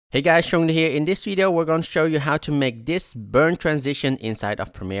Hey guys, chungdha here. In this video, we're going to show you how to make this burn transition inside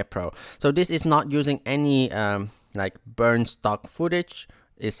of Premiere Pro. So this is not using any like burn stock footage.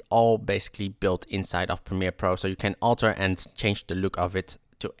 It's all basically built inside of Premiere Pro. So you can alter and change the look of it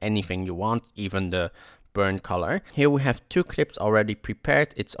to anything you want, even the burn color. Here we have two clips already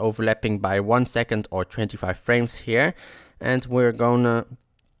prepared. It's overlapping by 1 second or 25 frames here. And we're gonna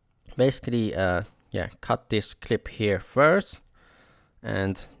basically cut this clip here first.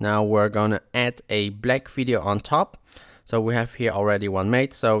 And now we're gonna add a black video on top. So we have here already one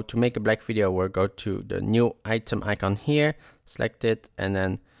made. So to make a black video, we'll go to the new item icon here, select it, and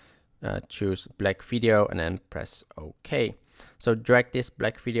then choose black video, and then press OK. So drag this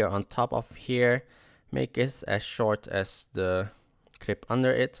black video on top of here, make it as short as the clip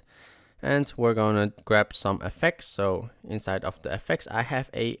under it. And we're gonna grab some effects. So inside of the effects, I have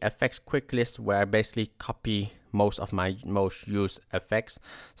a effects quick list where I basically copy most of my most used effects.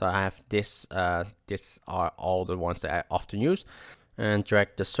 So I have this, these are all the ones that I often use. And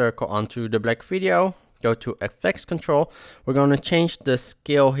drag the circle onto the black video, go to effects control. We're gonna change the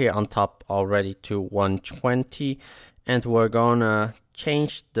scale here on top already to 120. And we're gonna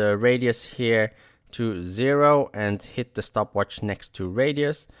change the radius here to 0 and hit the stopwatch next to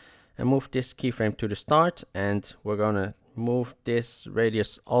radius. And move this keyframe to the start, and we're gonna move this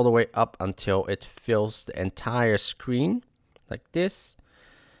radius all the way up until it fills the entire screen like this,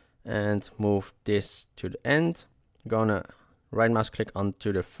 and move this to the end. I'm gonna right mouse click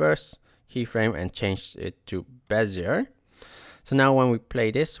onto the first keyframe and change it to Bezier. So now when we play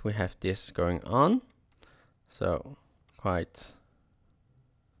this, we have this going on. So quite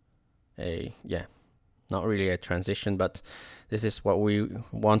a not really a transition, but this is what we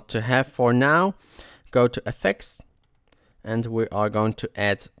want to have for now. Go to effects, and we are going to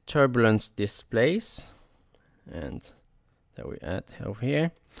add turbulence displays, and that we add over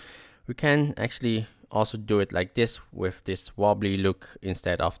here. We can actually also do it like this with this wobbly look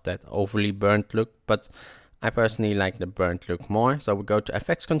instead of that overly burnt look, but I personally like the burnt look more. So we go to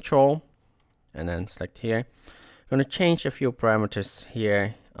effects control and then select here. I'm going to change a few parameters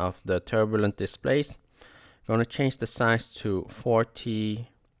here of the turbulent displays. I'm going to change the size to 40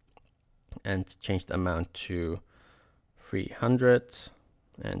 and change the amount to 300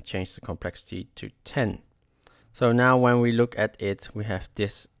 and change the complexity to 10. So now when we look at it, we have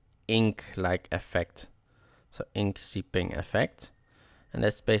this ink-like effect, so ink seeping effect, and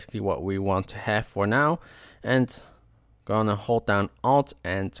that's basically what we want to have for now. And gonna hold down Alt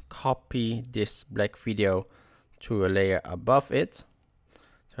and copy this black video to a layer above it.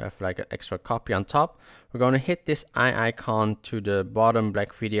 So I have like an extra copy on top. We're going to hit this eye icon to the bottom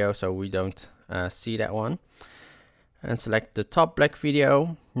black video so we don't see that one. And select the top black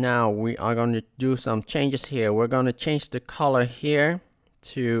video. Now we are going to do some changes here. We're going to change the color here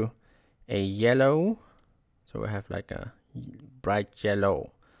to a yellow. So we have like a bright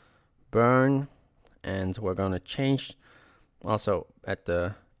yellow burn. And we're going to change also at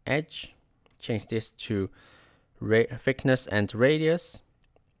the edge. Change this to thickness and radius.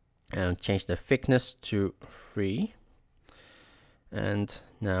 And change the thickness to 3. And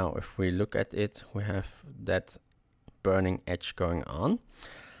now if we look at it, we have that burning edge going on.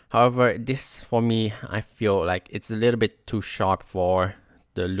 However, this for me, I feel like it's a little bit too sharp for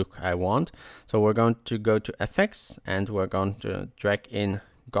the look I want. So we're going to go to effects and we're going to drag in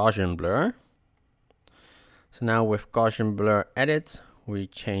Gaussian blur. So now with Gaussian blur added, we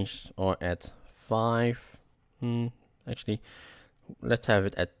change or add 5. Actually, let's have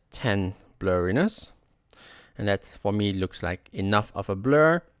it at 10 blurriness, and that for me looks like enough of a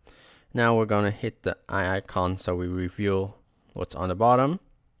blur. Now we're gonna hit the eye icon so we reveal what's on the bottom.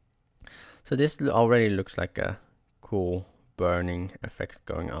 So this already looks like a cool burning effect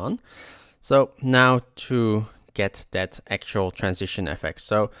going on. So now to get that actual transition effect,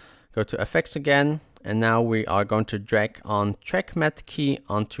 so go to effects again, and now we are going to drag on traknet key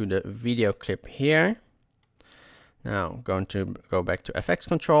onto the video clip here. Now going to go back to effects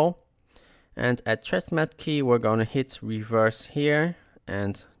control, and at traknet key we're going to hit reverse here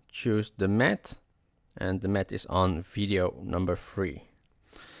and choose the matte, and the matte is on video number 3.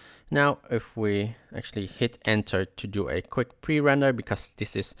 Now if we actually hit enter to do a quick pre-render, because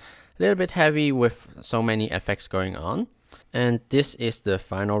this is a little bit heavy with so many effects going on. And this is the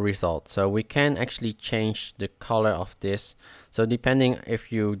final result. So we can actually change the color of this. So depending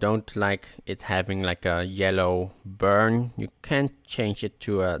if you don't like it having like a yellow burn, you can change it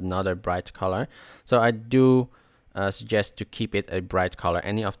to another bright color. So I do suggest to keep it a bright color.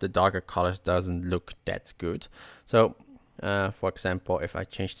 Any of the darker colors doesn't look that good. So for example, if I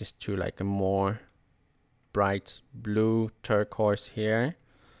change this to like a more bright blue turquoise here,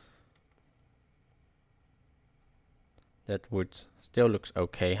 that would still looks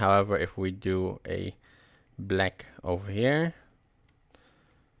okay. However, if we do a black over here,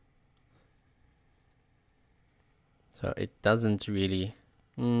 so it doesn't really,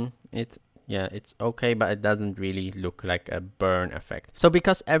 it's okay, but it doesn't really look like a burn effect. So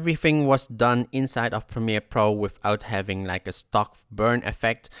because everything was done inside of Premiere Pro without having like a stock burn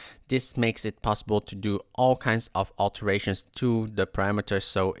effect, this makes it possible to do all kinds of alterations to the parameters,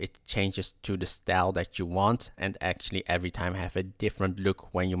 so it changes to the style that you want, and actually every time have a different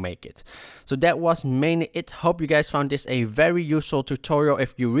look when you make it. So that was mainly it. Hope you guys found this a very useful tutorial.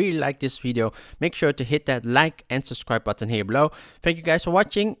 If you really like this video, make sure to hit that like and subscribe button here below. Thank you guys for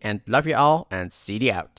watching, and love you all, and see you out.